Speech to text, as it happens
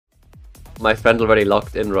my friend already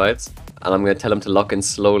locked in, right? And I'm gonna tell him to lock in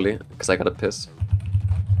slowly, because I gotta piss.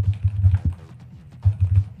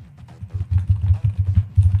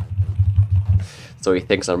 So he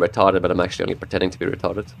thinks I'm retarded, but I'm actually only pretending to be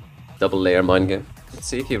retarded. Double layer mind game. Let's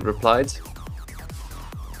see if he replied.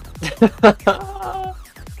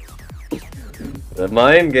 The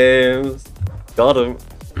mind games. Got him.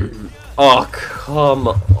 Oh, come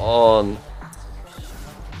on.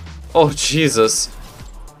 Oh, Jesus.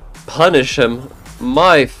 Punish him.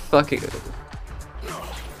 My fucking...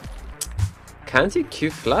 Can't he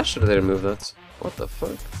Q flash or did they remove that? What the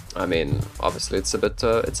fuck? I mean, obviously it's a bit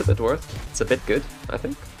worth. It's a bit good, I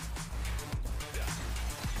think.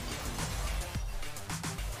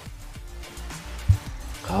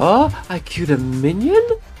 Oh, I queued a minion?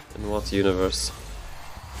 In what universe?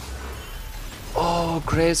 Oh,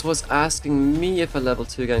 Graves was asking me if a level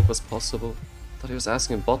 2 gank was possible. I thought he was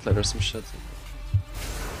asking bot lane or some shit.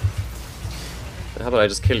 How about I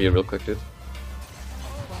just kill you real quick, dude?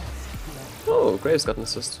 Oh, Graves got an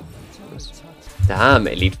assist. Nice. Damn,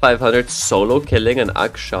 Elite 500 solo killing an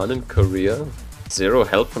Akshan in Korea. 0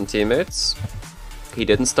 help from teammates. He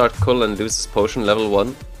didn't start cool and lose his potion level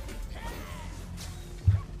 1.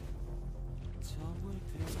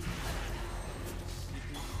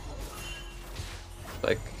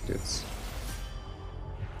 Like, dudes.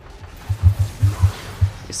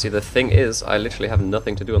 You see, the thing is, I literally have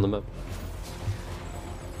nothing to do on the map.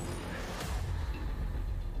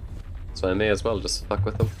 So I may as well just fuck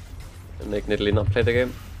with them and make Nidalee not play the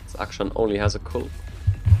game. This Akshan only has a cool.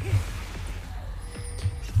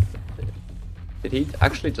 Did he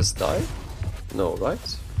actually just die? No,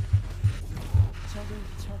 right?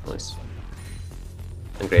 Nice.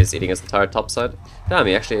 And Graves eating his entire top side. Damn,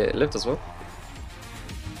 he actually lived as well.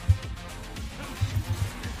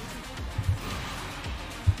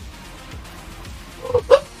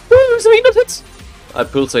 I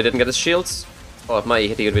pulled so he didn't get his shields. Oh, if my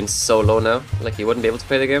hit he would have been so low now. Like he wouldn't be able to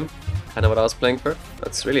play the game. I know what I was playing for.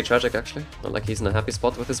 That's really tragic actually. Not like he's in a happy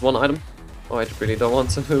spot with his one item. Oh, I really don't want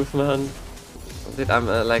to move, man. Dude, I'm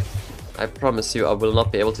like, I promise you I will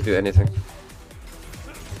not be able to do anything.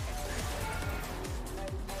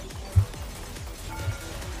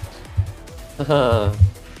 Haha.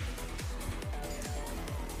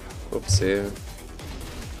 Oopsie.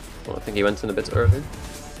 Oh, I think he went in a bit early.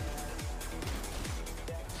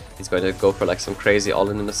 He's going to go for like some crazy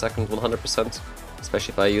all-in a second, 100%.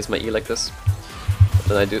 Especially if I use my E like this. But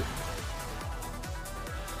then I do.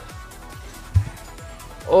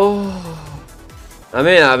 Oh, I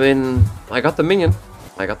mean, I got the minion.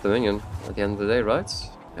 I got the minion at the end of the day, right?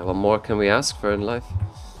 Yeah, what more can we ask for in life?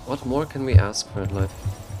 What more can we ask for in life?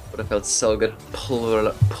 Would have felt so good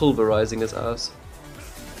pulverizing his ass.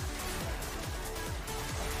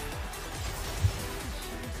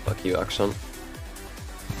 Fuck you, Akshan.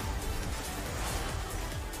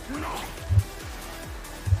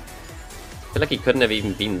 I feel like he couldn't have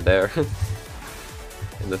even been there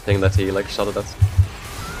in the thing that he like shot at us.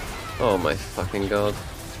 Oh my fucking god.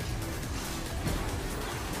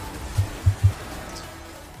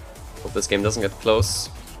 Hope this game doesn't get close.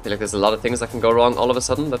 I feel like there's a lot of things that can go wrong all of a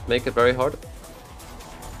sudden that make it very hard.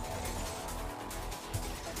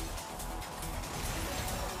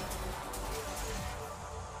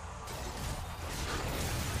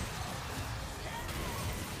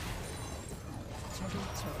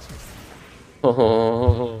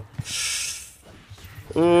 Oh.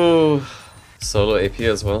 Ooh. Solo AP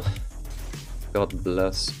as well. God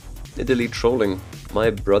bless. Nidalee trolling.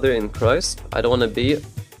 My brother in Christ. I don't want to be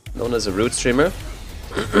known as a rude streamer.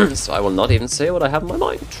 So I will not even say what I have in my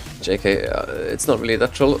mind. JK, it's not really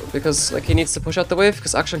that troll because like he needs to push out the wave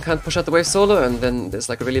because Akshan can't push out the wave solo and then there's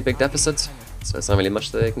like a really big deficit. So it's not really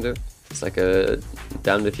much that they can do. It's like a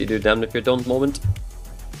damned if you do, damned if you don't moment.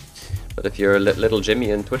 But if you're a little Jimmy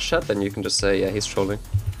in Twitch chat, then you can just say, yeah, he's trolling.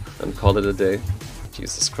 And call it a day.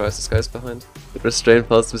 Jesus Christ, this guy's behind. Restrained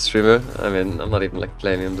positive streamer. I mean, I'm not even like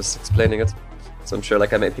playing, I'm just explaining it. So I'm sure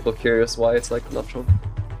like I made people curious why it's like not troll.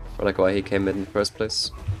 Or like why he came in the first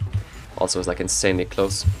place. Also it's like insanely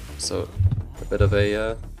close. So a bit of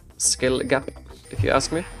a skill gap, if you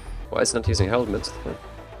ask me. Why is he not using Herald mid?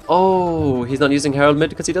 Oh, he's not using Herald mid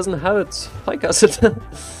because he doesn't have it. Pike has it.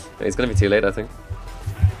 He's gonna be too late, I think.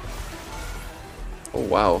 Oh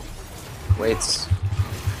wow. Wait.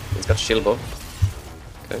 He's got shield bow.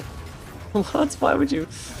 Okay. What? Why would you?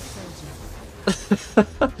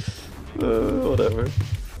 Whatever.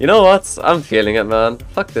 You know what? I'm feeling it, man.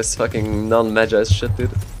 Fuck this fucking non-magi shit, dude.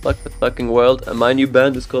 Fuck the fucking world. And my new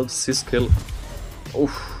band is called Siskill.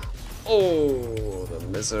 Oof. Oh, the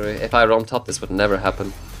misery. If I roam top, this would never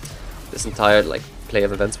happen. This entire, like, play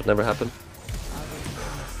of events would never happen.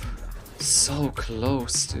 So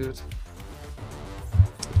close, dude.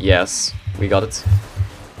 Yes, we got it.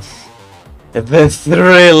 The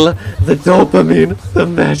thrill, the dopamine, the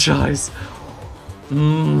Magi's.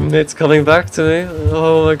 It's coming back to me.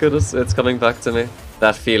 Oh my goodness, it's coming back to me.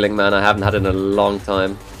 That feeling, man, I haven't had in a long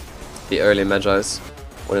time. The early Magi's,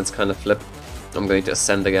 when it's kind of flipped. I'm going to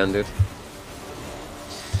ascend again, dude.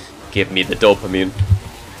 Give me the dopamine.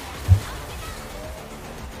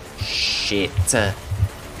 Shit.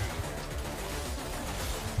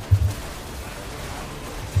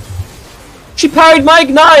 She parried my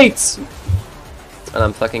ignite! And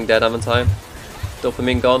I'm fucking dead, haven't I?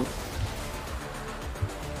 Dopamine gone.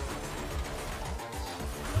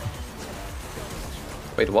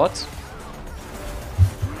 Wait, what?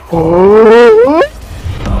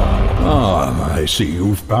 Ah, I see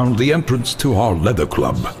you've found the entrance to our leather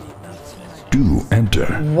club. Do enter.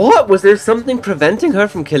 What? Was there something preventing her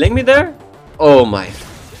from killing me there? Oh my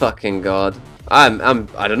fucking god. I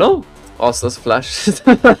don't know. Oslo's flash.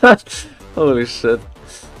 Holy shit.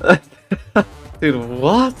 Dude,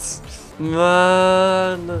 what?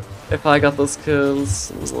 Man. If I got those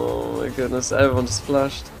kills. Oh my goodness, everyone just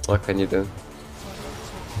flashed. What can you do?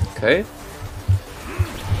 Okay.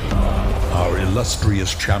 Our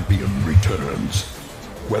illustrious champion returns.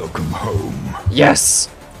 Welcome home. Yes!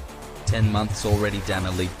 10 months already, damn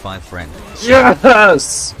Elite500.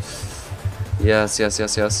 Yes! Yes, yes,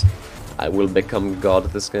 yes, yes. I will become god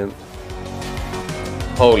at this game.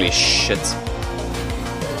 Holy shit.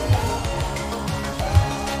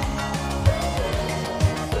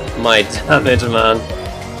 My damage, man.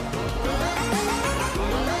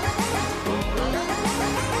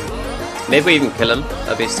 Maybe we even kill him.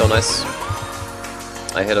 That'd be so nice.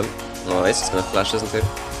 I hit him. Nice, he's gonna flash, isn't he?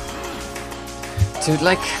 Dude,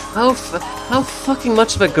 like, how fucking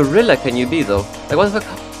much of a gorilla can you be, though? Like, what the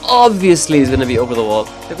fuck? Obviously he's gonna be over the wall.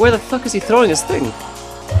 Like, where the fuck is he throwing his thing?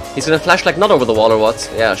 He's gonna flash, like, not over the wall or what?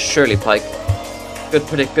 Yeah, surely, Pike. Good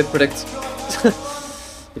predict, good predict.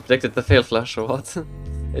 He predicted the fail flash or what?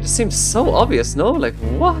 It just seems so obvious, no? Like,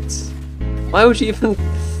 what? Why would you even...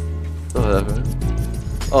 Oh, whatever.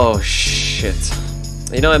 Oh, shit.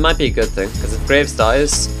 You know, it might be a good thing, because if Graves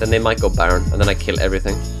dies, then they might go Baron, and then I kill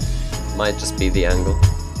everything. Might just be the angle.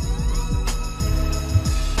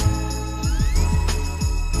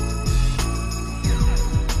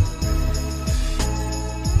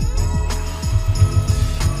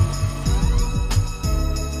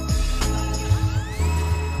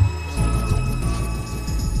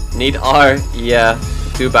 Need R, yeah.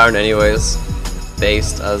 Do Baron anyways.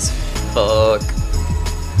 Based as fuck.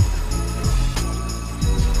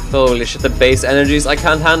 Holy shit, the base energies, I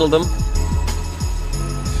can't handle them.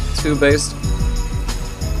 Too based.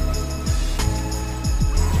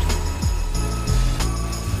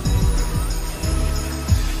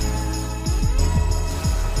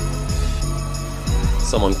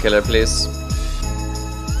 Someone kill her, please.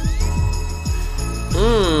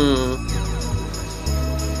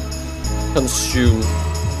 Consume.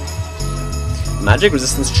 Magic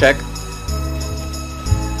resistance check.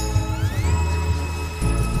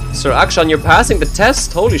 Sir Akshan, you're passing the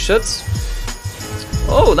test. Holy shit.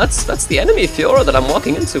 Oh, that's the enemy Fiora that I'm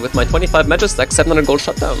walking into with my 25 Magic stack, 700 gold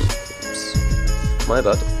shutdown. Oops. My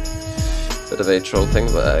bad. Bit of a troll thing,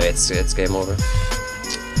 but it's game over.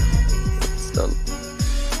 It's done.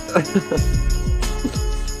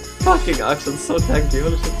 Fucking Akshan, so tanky,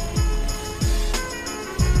 holy shit.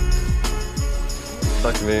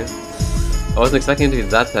 Fuck me. I wasn't expecting him to be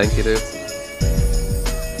that tanky, dude.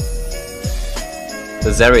 The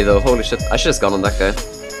Zeri though, holy shit. I should've gone on that guy.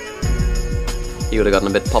 He would've gotten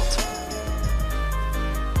a bit popped.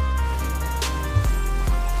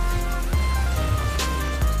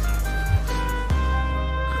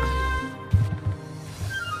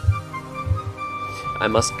 I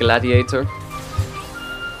must gladiator.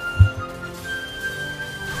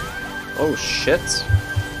 Oh shit.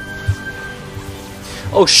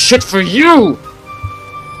 Oh shit for you!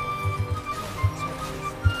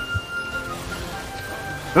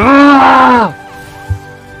 Ah!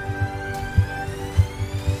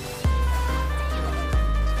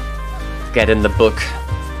 Get in the book.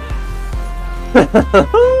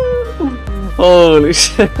 Holy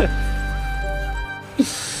shit.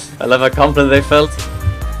 I love how confident they felt.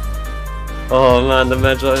 Oh man, the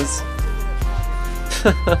Magi's.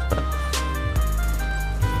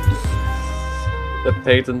 The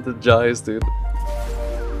patented Jais, dude.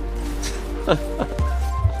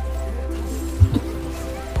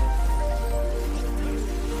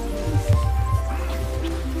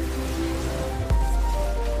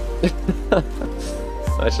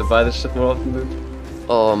 I should buy this shit more often, dude.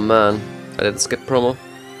 Oh man, I didn't skip promo.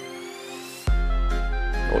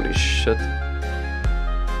 Holy shit.